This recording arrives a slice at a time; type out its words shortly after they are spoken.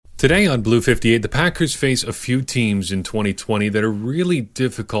Today on Blue 58, the Packers face a few teams in 2020 that are really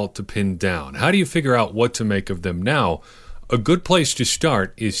difficult to pin down. How do you figure out what to make of them now? A good place to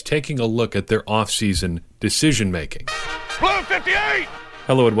start is taking a look at their offseason decision-making. Blue 58!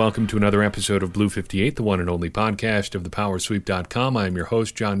 Hello and welcome to another episode of Blue 58, the one and only podcast of thepowersweep.com. I am your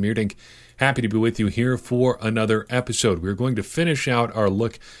host, John Meerdink. Happy to be with you here for another episode. We're going to finish out our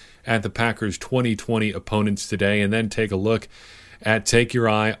look at the Packers' 2020 opponents today and then take a look at Take Your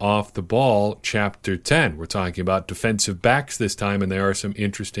Eye Off the Ball, Chapter 10. We're talking about defensive backs this time, and there are some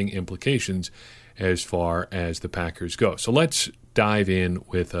interesting implications as far as the Packers go. So let's dive in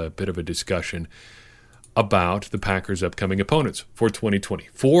with a bit of a discussion about the Packers' upcoming opponents for 2020.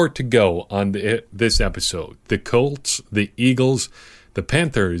 4 to go on this episode. The Colts, the Eagles, the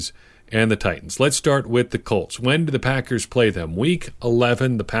Panthers, and the Titans. Let's start with the Colts. When do the Packers play them? Week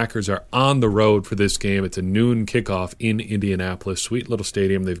 11. The Packers are on the road for this game. It's a noon kickoff in Indianapolis. Sweet little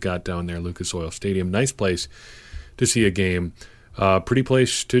stadium they've got down there, Lucas Oil Stadium. Nice place to see a game. Pretty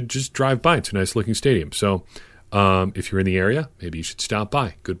place to just drive by. It's a nice looking stadium. So if you're in the area, maybe you should stop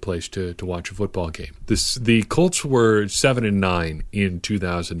by. Good place to watch a football game. The Colts were 7-9 in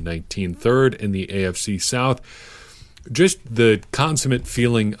 2019, third in the AFC South. Just the consummate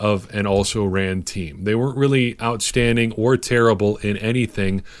feeling of an also-ran team. They weren't really outstanding or terrible in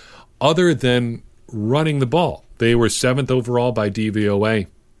anything other than running the ball. They were 7th overall by DVOA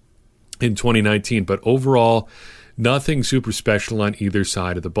in 2019, but overall, nothing super special on either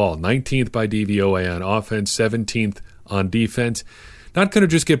side of the ball. 19th by DVOA on offense, 17th on defense. Not going to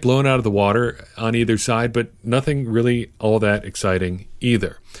just get blown out of the water on either side, but nothing really all that exciting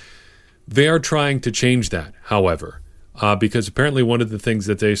either. They are trying to change that, however. Because apparently one of the things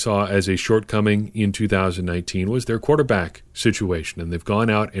that they saw as a shortcoming in 2019 was their quarterback situation, and they've gone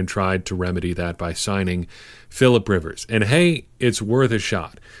out and tried to remedy that by signing Phillip Rivers. And hey, it's worth a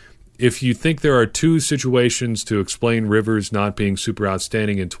shot. If you think there are two situations to explain Rivers not being super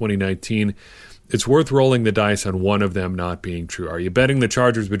outstanding in 2019, it's worth rolling the dice on one of them not being true. Are you betting the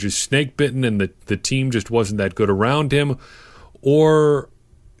Chargers were just snake-bitten and the team just wasn't that good around him? Or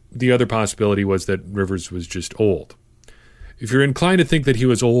the other possibility was that Rivers was just old? If you're inclined to think that he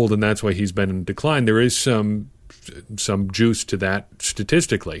was old and that's why he's been in decline, there is some juice to that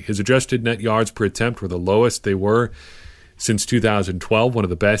statistically. His adjusted net yards per attempt were the lowest they were since 2012, one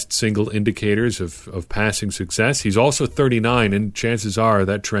of the best single indicators of passing success. He's also 39, and chances are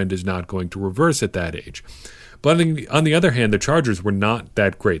that trend is not going to reverse at that age. But on the other hand, the Chargers were not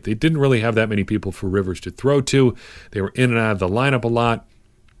that great. They didn't really have that many people for Rivers to throw to. They were in and out of the lineup a lot.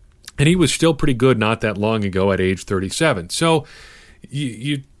 And he was still pretty good not that long ago at age 37. So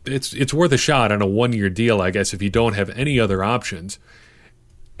it's worth a shot on a one-year deal, I guess, if you don't have any other options.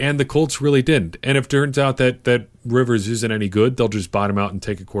 And the Colts really didn't. And if it turns out that Rivers isn't any good, they'll just bottom out and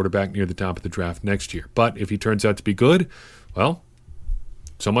take a quarterback near the top of the draft next year. But if he turns out to be good, well,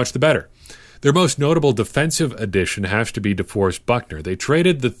 so much the better. Their most notable defensive addition has to be DeForest Buckner. They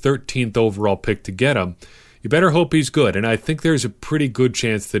traded the 13th overall pick to get him. You better hope he's good, and I think there's a pretty good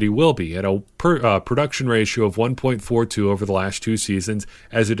chance that he will be. At a production ratio of 1.42 over the last two seasons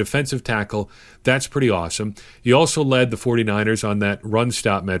as a defensive tackle, that's pretty awesome. He also led the 49ers on that run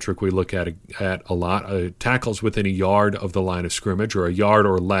stop metric we look at a lot, tackles within a yard of the line of scrimmage, or a yard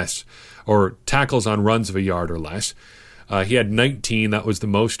or less, or tackles on runs of a yard or less. He had 19. That was the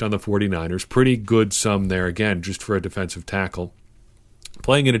most on the 49ers. Pretty good sum there, again, just for a defensive tackle.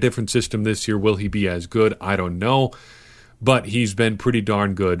 Playing in a different system this year, will he be as good? I don't know. But he's been pretty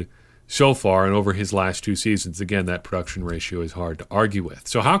darn good so far, and over his last two seasons, again, that production ratio is hard to argue with.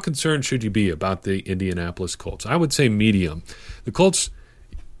 So how concerned should you be about the Indianapolis Colts? I would say medium. The Colts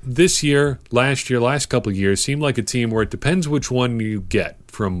this year, last couple of years, seem like a team where it depends which one you get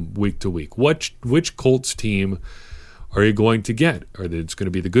from week to week. Which Colts team are you going to get? Are it going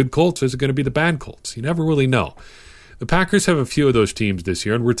to be the good Colts, or is it going to be the bad Colts? You never really know. The Packers have a few of those teams this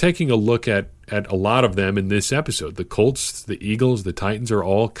year, and we're taking a look at a lot of them in this episode. The Colts, the Eagles, the Titans are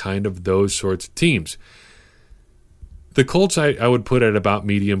all kind of those sorts of teams. The Colts I would put at about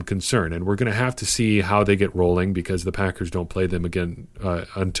medium concern, and we're going to have to see how they get rolling because the Packers don't play them again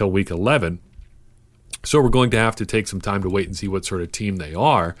until Week 11. So we're going to have to take some time to wait and see what sort of team they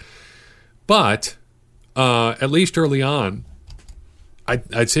are. But at least early on,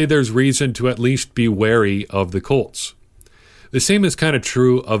 I'd say there's reason to at least be wary of the Colts. The same is kind of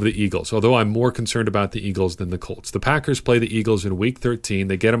true of the Eagles, although I'm more concerned about the Eagles than the Colts. The Packers play the Eagles in Week 13.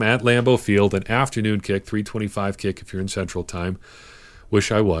 They get them at Lambeau Field, an afternoon kick, 3:25 kick if you're in Central Time.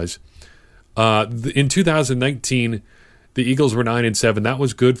 Wish I was. In 2019, the Eagles were 9-7. That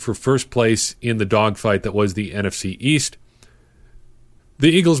was good for first place in the dogfight that was the NFC East. The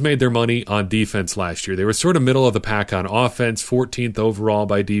Eagles made their money on defense last year. They were sort of middle of the pack on offense, 14th overall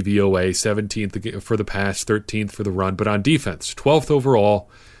by DVOA, 17th for the pass, 13th for the run. But on defense, 12th overall,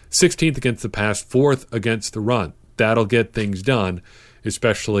 16th against the pass, 4th against the run. That'll get things done,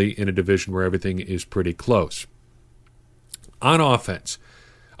 especially in a division where everything is pretty close. On offense,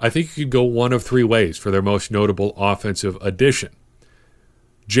 I think you could go one of three ways for their most notable offensive addition.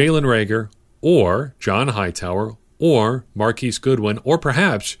 Jalen Reagor or John Hightower or Marquise Goodwin, or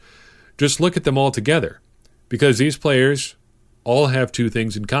perhaps just look at them all together, because these players all have two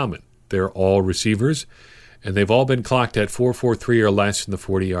things in common. They're all receivers, and they've all been clocked at 4.43 or less in the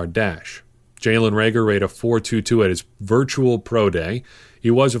 40-yard dash. Jalen Reagor ran a 4.22 at his virtual pro day. He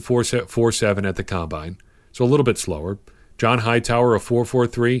was a 4.7 at the combine, so a little bit slower. John Hightower, a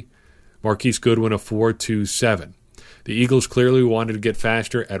 4.43. Marquise Goodwin, a 4.27. The Eagles clearly wanted to get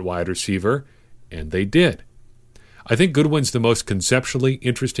faster at wide receiver, and they did. I think Goodwin's the most conceptually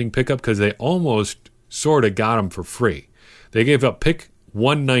interesting pickup because they almost sort of got him for free. They gave up pick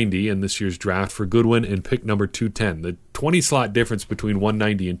 190 in this year's draft for Goodwin and pick number 210. The 20-slot difference between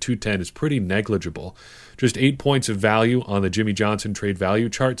 190 and 210 is pretty negligible. Just 8 points of value on the Jimmy Johnson trade value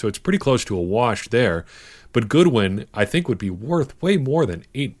chart, so it's pretty close to a wash there. But Goodwin, I think, would be worth way more than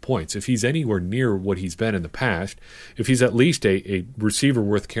 8 points if he's anywhere near what he's been in the past. If he's at least a receiver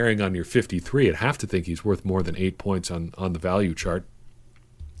worth carrying on your 53, I'd have to think he's worth more than 8 points on the value chart.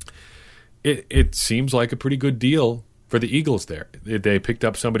 It seems like a pretty good deal for the Eagles there. They picked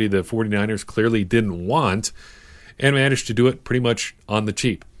up somebody the 49ers clearly didn't want and managed to do it pretty much on the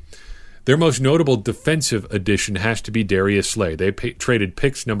cheap. Their most notable defensive addition has to be Darius Slay. They traded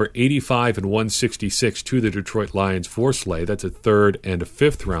picks number 85 and 166 to the Detroit Lions for Slay. That's a third and a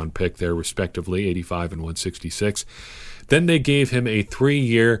fifth round pick there, respectively, 85 and 166. Then they gave him a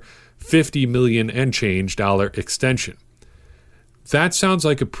 3-year, $50 million and change dollar extension. That sounds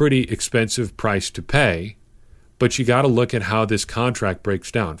like a pretty expensive price to pay, but you got to look at how this contract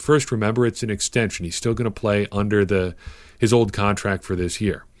breaks down. First, remember it's an extension. He's still going to play under his old contract for this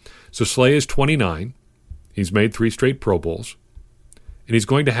year. So Slay is 29. He's made 3 straight Pro Bowls. And he's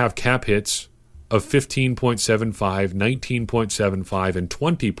going to have cap hits of 15.75, 19.75, and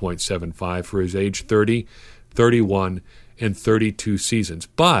 20.75 for his age 30, 31, and 32 seasons.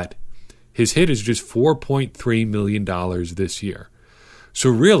 But his hit is just $4.3 million this year. So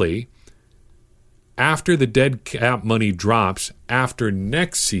really, after the dead cap money drops after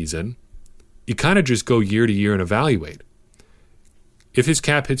next season, you kind of just go year to year and evaluate. If his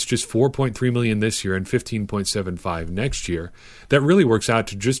cap hits just $4.3 million this year and $15.75 next year, that really works out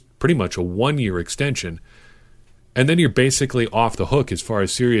to just pretty much a 1-year extension. And then you're basically off the hook as far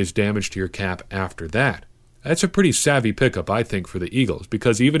as serious damage to your cap after that. That's a pretty savvy pickup, I think, for the Eagles,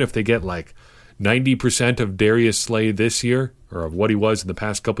 because even if they get like 90% of Darius Slay this year, or of what he was in the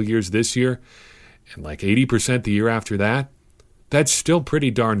past couple years this year, and like 80% the year after that, that's still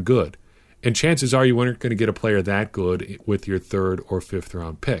pretty darn good. And chances are you weren't going to get a player that good with your 3rd or 5th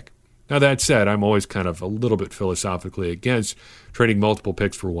round pick. Now, that said, I'm always kind of a little bit philosophically against trading multiple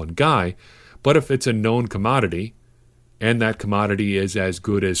picks for one guy. But if it's a known commodity, and that commodity is as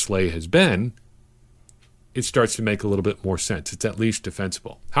good as Slay has been, it starts to make a little bit more sense. It's at least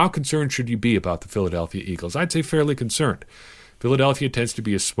defensible. How concerned should you be about the Philadelphia Eagles? I'd say fairly concerned. Philadelphia tends to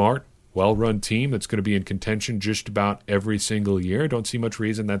be a smart, well-run team that's going to be in contention just about every single year. Don't see much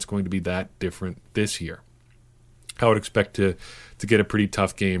reason that's going to be that different this year. I would expect to get a pretty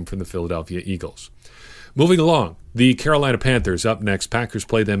tough game from the Philadelphia Eagles. Moving along, the Carolina Panthers up next. Packers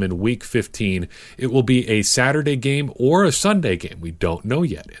play them in Week 15. It will be a Saturday game or a Sunday game. We don't know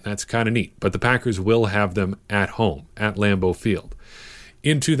yet, and that's kind of neat. But the Packers will have them at home at Lambeau Field.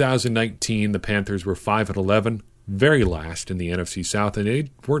 In 2019, the Panthers were 5-11. Very last in the NFC South, and they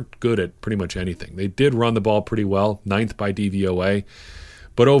weren't good at pretty much anything. They did run the ball pretty well, 9th by DVOA,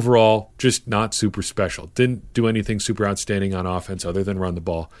 but overall, just not super special. Didn't do anything super outstanding on offense other than run the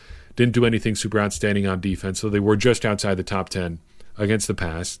ball. Didn't do anything super outstanding on defense, so they were just outside the top 10 against the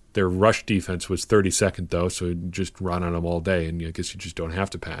pass. Their rush defense was 32nd, though, so just run on them all day, and I guess you just don't have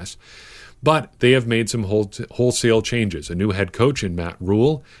to pass. But they have made some wholesale changes. A new head coach in Matt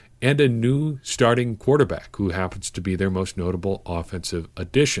Rule, and a new starting quarterback who happens to be their most notable offensive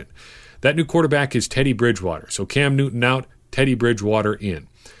addition. That new quarterback is Teddy Bridgewater. So Cam Newton out, Teddy Bridgewater in.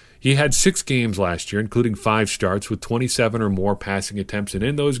 He had 6 games last year, including 5 starts with 27 or more passing attempts. And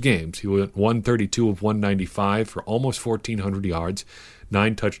in those games, he went 132 of 195 for almost 1,400 yards,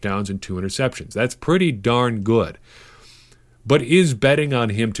 9 touchdowns, and 2 interceptions. That's pretty darn good. But is betting on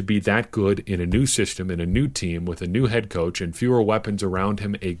him to be that good in a new system, in a new team, with a new head coach and fewer weapons around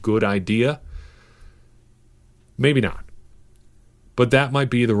him a good idea? Maybe not. but that might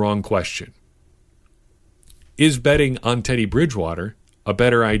be the wrong question. Is betting on Teddy Bridgewater a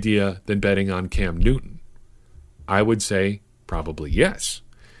better idea than betting on Cam Newton? I would say probably yes.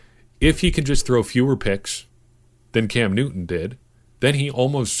 If he can just throw fewer picks than Cam Newton did, then he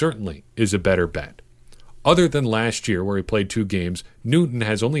almost certainly is a better bet. Other than last year where he played 2 games, Newton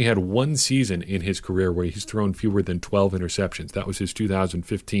has only had 1 season in his career where he's thrown fewer than 12 interceptions. That was his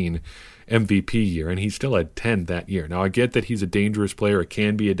 2015 MVP year, and he still had 10 that year. Now, I get that he's a dangerous player. It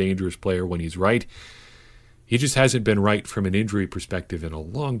can be a dangerous player when he's right. He just hasn't been right from an injury perspective in a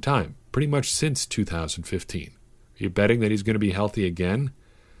long time, pretty much since 2015. Are you betting that he's going to be healthy again?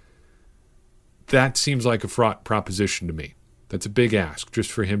 That seems like a fraught proposition to me. That's a big ask, just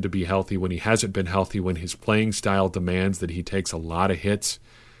for him to be healthy when he hasn't been healthy, when his playing style demands that he takes a lot of hits.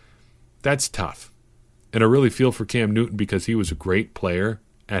 That's tough. And I really feel for Cam Newton because he was a great player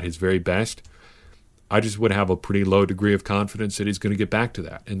at his very best. I just would have a pretty low degree of confidence that he's going to get back to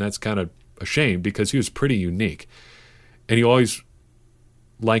that. And that's kind of a shame because he was pretty unique. And you always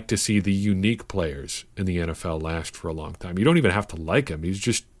like to see the unique players in the NFL last for a long time. You don't even have to like him.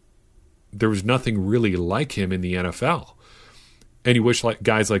 There was nothing really like him in the NFL. And you wish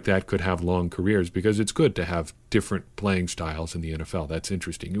guys like that could have long careers because it's good to have different playing styles in the NFL. That's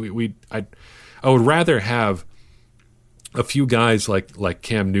interesting. I would rather have a few guys like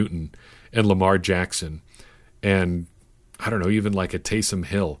Cam Newton and Lamar Jackson and, I don't know, even like a Taysom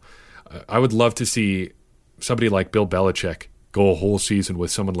Hill. I would love to see somebody like Bill Belichick go a whole season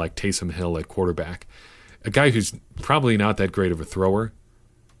with someone like Taysom Hill at quarterback. A guy who's probably not that great of a thrower,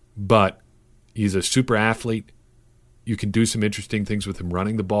 but he's a super athlete. You can do some interesting things with him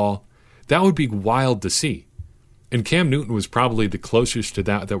running the ball. That would be wild to see. And Cam Newton was probably the closest to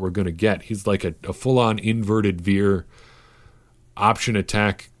that we're going to get. He's like a full-on inverted veer option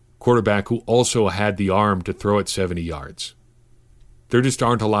attack quarterback who also had the arm to throw it 70 yards. There just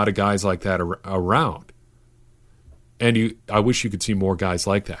aren't a lot of guys like that around. And I wish you could see more guys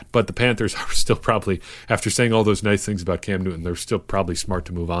like that. But the Panthers are still probably, after saying all those nice things about Cam Newton, they're still probably smart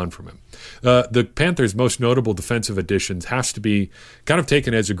to move on from him. The Panthers' most notable defensive additions has to be kind of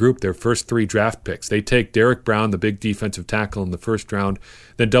taken as a group, their first 3 draft picks. They take Derek Brown, the big defensive tackle, in the first round,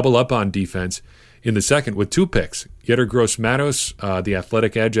 then double up on defense in the second with 2 picks. Yetur Gross-Matos, the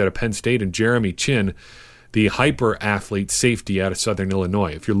athletic edge out of Penn State, and Jeremy Chinn, the hyper-athlete safety out of Southern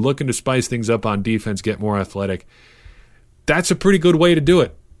Illinois. If you're looking to spice things up on defense, get more athletic, that's a pretty good way to do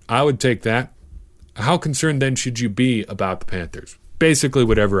it. I would take that. How concerned then should you be about the Panthers? Basically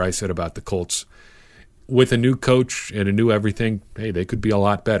whatever I said about the Colts. With a new coach and a new everything, hey, they could be a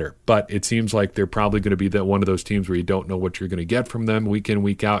lot better. But it seems like they're probably going to be one of those teams where you don't know what you're going to get from them week in,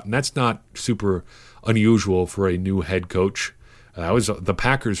 week out. And that's not super unusual for a new head coach. That was the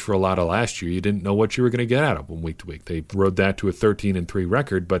Packers for a lot of last year. You didn't know what you were going to get out of them week to week. They rode that to a 13-3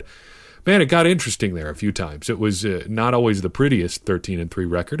 record, but man, it got interesting there a few times. It was not always the prettiest 13-3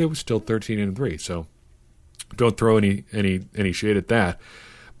 record. It was still 13-3. So don't throw any shade at that.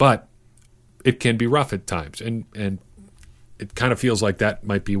 But it can be rough at times, and it kind of feels like that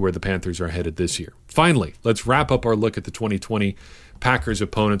might be where the Panthers are headed this year. Finally, let's wrap up our look at the 2020 Packers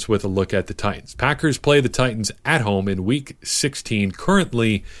opponents with a look at the Titans. Packers play the Titans at home in Week 16,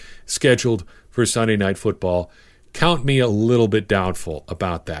 currently scheduled for Sunday Night Football. Count me a little bit doubtful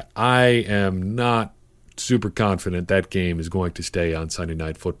about that. I am not super confident that game is going to stay on Sunday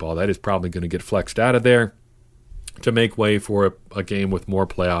Night Football. That is probably going to get flexed out of there to make way for a game with more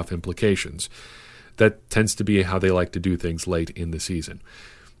playoff implications. That tends to be how they like to do things late in the season.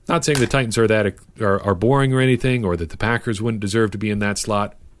 Not saying the Titans are boring or anything, or that the Packers wouldn't deserve to be in that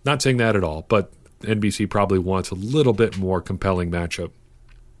slot. Not saying that at all, but NBC probably wants a little bit more compelling matchup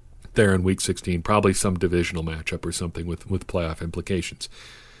there in Week 16, probably some divisional matchup or something with playoff implications.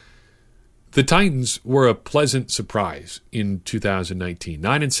 The Titans were a pleasant surprise in 2019.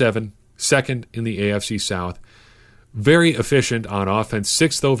 9-7, second in the AFC South. Very efficient on offense,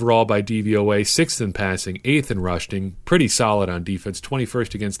 6th overall by DVOA, 6th in passing, 8th in rushing, pretty solid on defense,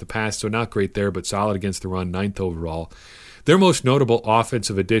 21st against the pass, so not great there, but solid against the run, 9th overall. Their most notable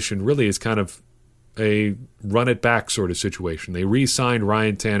offensive addition really is kind of a run-it-back sort of situation. They re-signed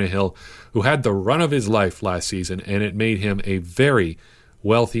Ryan Tannehill, who had the run of his life last season, and it made him a very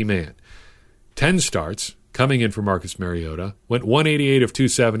wealthy man. 10 starts coming in for Marcus Mariota, went 188 of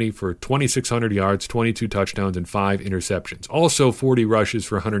 270 for 2,600 yards, 22 touchdowns, and 5 interceptions. Also 40 rushes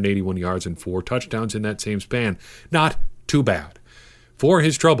for 181 yards and 4 touchdowns in that same span. Not too bad. For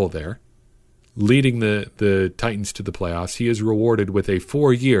his trouble there, leading the Titans to the playoffs, he is rewarded with a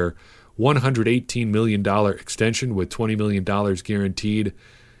 4-year, $118 million extension with $20 million guaranteed.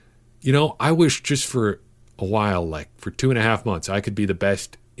 You know, I wish just for a while, like for 2.5 months, I could be the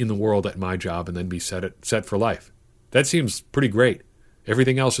best in the world at my job and then be set for life. That seems pretty great.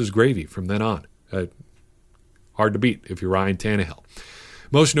 Everything else is gravy from then on. Hard to beat if you're Ryan Tannehill.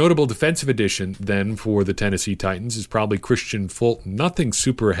 Most notable defensive addition, then, for the Tennessee Titans is probably Christian Fulton. Nothing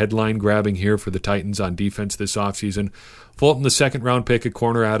super headline-grabbing here for the Titans on defense this offseason. Fulton, the second-round pick at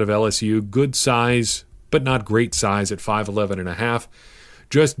corner out of LSU. Good size, but not great size at 5'11.5".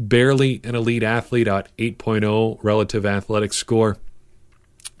 Just barely an elite athlete at 8.0 relative athletic score.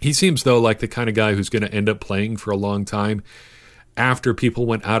 He seems, though, like the kind of guy who's going to end up playing for a long time after people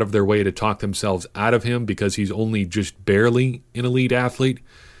went out of their way to talk themselves out of him because he's only just barely an elite athlete.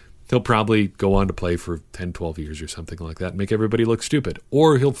 He'll probably go on to play for 10, 12 years or something like that and make everybody look stupid.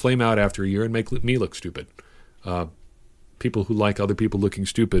 Or he'll flame out after a year and make me look stupid. People who like other people looking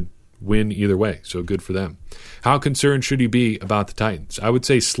stupid win either way, so good for them. How concerned should you be about the Titans? I would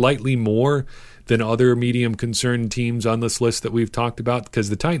say slightly more than other medium concerned teams on this list that we've talked about, because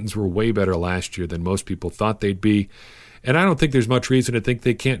the Titans were way better last year than most people thought they'd be. And I don't think there's much reason to think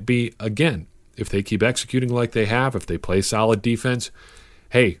they can't be again. If they keep executing like they have, if they play solid defense,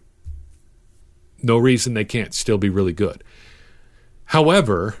 hey, no reason they can't still be really good.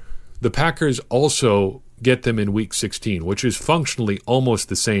 However, the Packers also get them in Week 16, which is functionally almost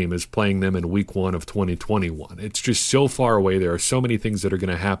the same as playing them in Week 1 of 2021. It's just so far away. There are so many things that are going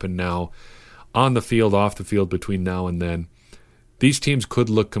to happen now on the field, off the field between now and then. These teams could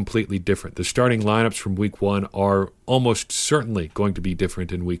look completely different. The starting lineups from Week 1 are almost certainly going to be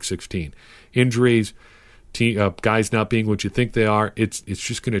different in Week 16. Injuries, guys not being what you think they are, it's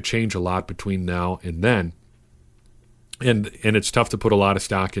just going to change a lot between now and then. And it's tough to put a lot of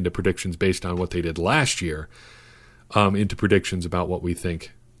stock into predictions based on what they did last year, into predictions about what we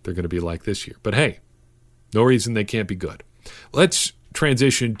think they're going to be like this year. But hey, no reason they can't be good. Let's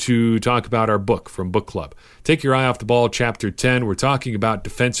transition to talk about our book from Book Club. Take Your Eye Off the Ball, Chapter 10. We're talking about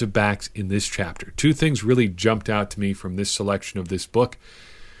defensive backs in this chapter. Two things really jumped out to me from this selection of this book.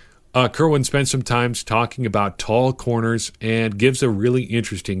 Kerwin spends some time talking about tall corners and gives a really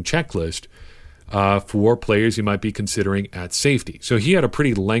interesting checklist for players you might be considering at safety. So he had a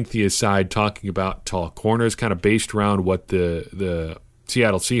pretty lengthy aside talking about tall corners, kind of based around what the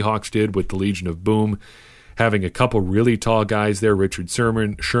Seattle Seahawks did with the Legion of Boom, having a couple really tall guys there, Richard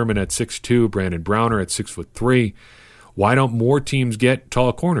Sherman at 6'2", Brandon Browner at 6'3". Why don't more teams get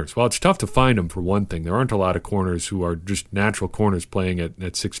tall corners? Well, it's tough to find them, for one thing. There aren't a lot of corners who are just natural corners playing at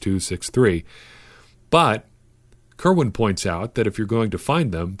 6'2", 6'3". But Kerwin points out that if you're going to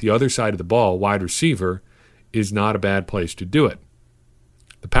find them, the other side of the ball, wide receiver, is not a bad place to do it.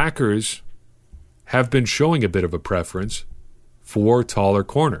 The Packers have been showing a bit of a preference for taller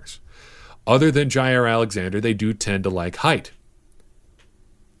corners. Other than Jaire Alexander, they do tend to like height.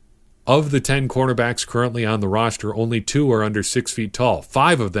 Of the 10 cornerbacks currently on the roster, only 2 are under 6 feet tall.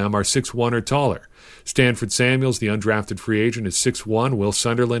 5 of them are 6'1" or taller. Stanford Samuels, the undrafted free agent, is 6'1". Will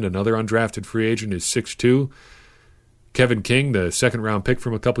Sunderland, another undrafted free agent, is 6'2". Kevin King, the second-round pick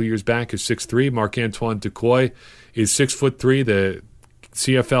from a couple years back, is 6'3". Marc-Antoine Decoy is 6'3", the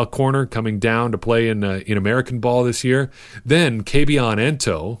CFL corner coming down to play in American ball this year. Then Kabion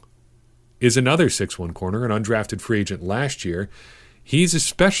Ento is another 6'1" corner, an undrafted free agent last year. He's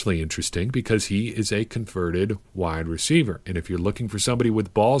especially interesting because he is a converted wide receiver. And if you're looking for somebody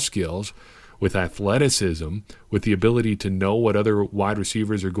with ball skills, with athleticism, with the ability to know what other wide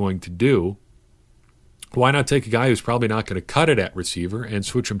receivers are going to do, why not take a guy who's probably not going to cut it at receiver and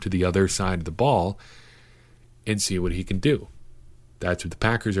switch him to the other side of the ball and see what he can do? That's what the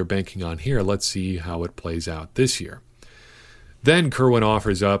Packers are banking on here. Let's see how it plays out this year. Then Kerwin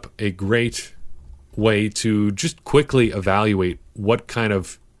offers up a great way to just quickly evaluate what kind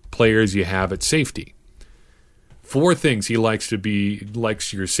of players you have at safety. 4 things he likes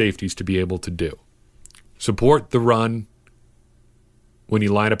your safeties to be able to do. Support the run when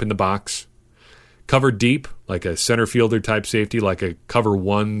you line up in the box. Cover deep, like a center fielder type safety, like a cover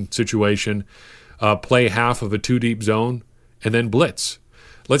 1 situation. Play half of a 2-deep zone, and then blitz.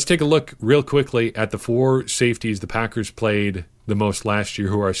 Let's take a look real quickly at the 4 safeties the Packers played the most last year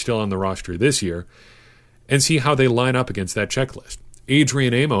who are still on the roster this year and see how they line up against that checklist.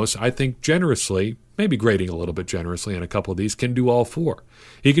 Adrian Amos, I think generously, maybe grading a little bit generously on a couple of these, can do all 4.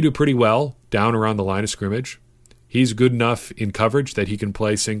 He can do pretty well down around the line of scrimmage. He's good enough in coverage that he can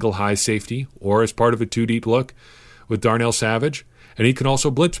play single high safety or as part of a 2-deep look with Darnell Savage. And he can also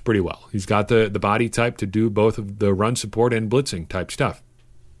blitz pretty well. He's got the body type to do both of the run support and blitzing type stuff.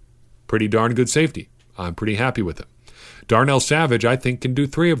 Pretty darn good safety. I'm pretty happy with him. Darnell Savage, I think, can do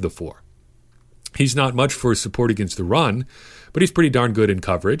 3 of the 4. He's not much for support against the run, but he's pretty darn good in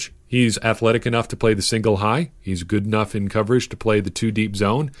coverage. He's athletic enough to play the single high. He's good enough in coverage to play the 2 deep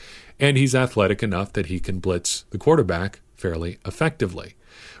zone. And he's athletic enough that he can blitz the quarterback fairly effectively.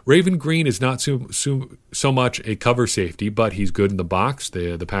 Raven Green is not so much a cover safety, but he's good in the box.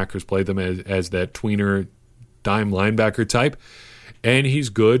 The Packers play them as that tweener dime linebacker type. And he's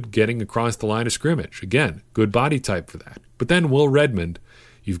good getting across the line of scrimmage. Again, good body type for that. But then Will Redmond,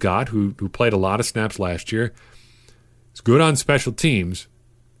 you've got, who played a lot of snaps last year. He's good on special teams,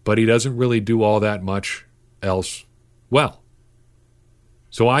 but he doesn't really do all that much else well.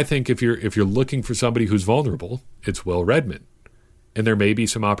 So I think if you're looking for somebody who's vulnerable, it's Will Redmond. And there may be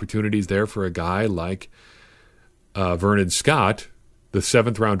some opportunities there for a guy like Vernon Scott, the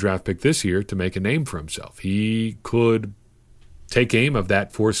 7th-round draft pick this year, to make a name for himself. He could take aim of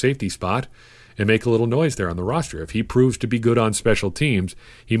that 4 safety spot and make a little noise there on the roster. If he proves to be good on special teams,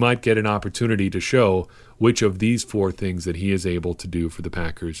 he might get an opportunity to show which of these 4 things that he is able to do for the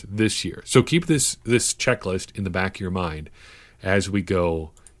Packers this year. So keep this checklist in the back of your mind as we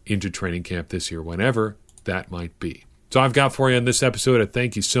go into training camp this year, whenever that might be. So I've got for you on this episode. I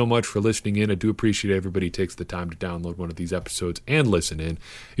thank you so much for listening in. I do appreciate everybody who takes the time to download one of these episodes and listen in.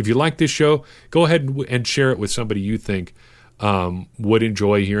 If you like this show, go ahead and share it with somebody you think would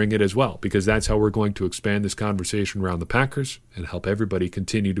enjoy hearing it as well, because that's how we're going to expand this conversation around the Packers and help everybody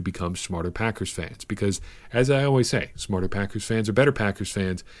continue to become smarter Packers fans. Because, as I always say, smarter Packers fans are better Packers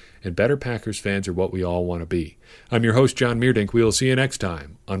fans, and better Packers fans are what we all want to be. I'm your host, John Meerdink. We will see you next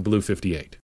time on Blue 58.